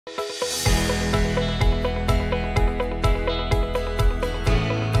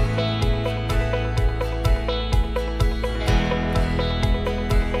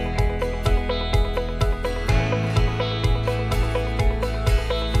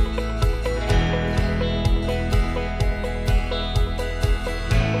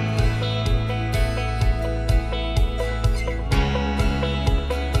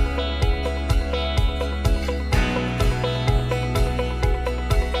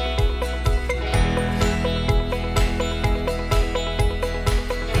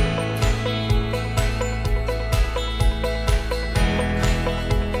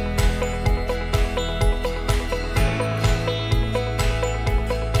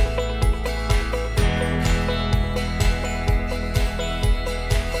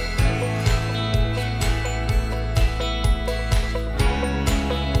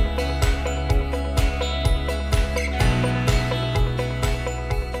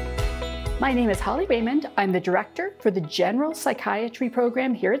My name is Holly Raymond. I'm the director for the General Psychiatry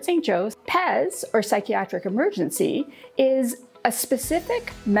Program here at St. Joe's. PES, or Psychiatric Emergency, is a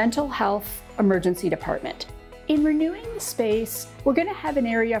specific mental health emergency department. In renewing the space, we're going to have an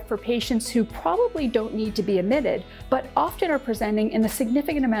area for patients who probably don't need to be admitted, but often are presenting in a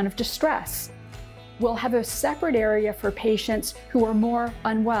significant amount of distress. We'll have a separate area for patients who are more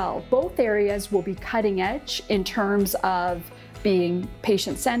unwell. Both areas will be cutting edge in terms of being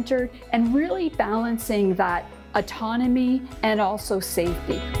patient-centered and really balancing that autonomy and also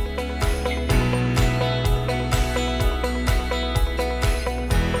safety.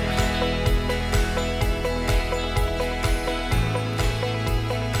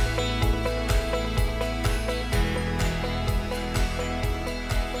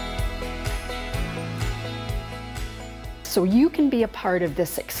 So you can be a part of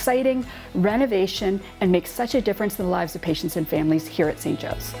this exciting renovation and make such a difference in the lives of patients and families here at St.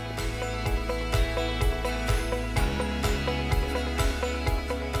 Joe's.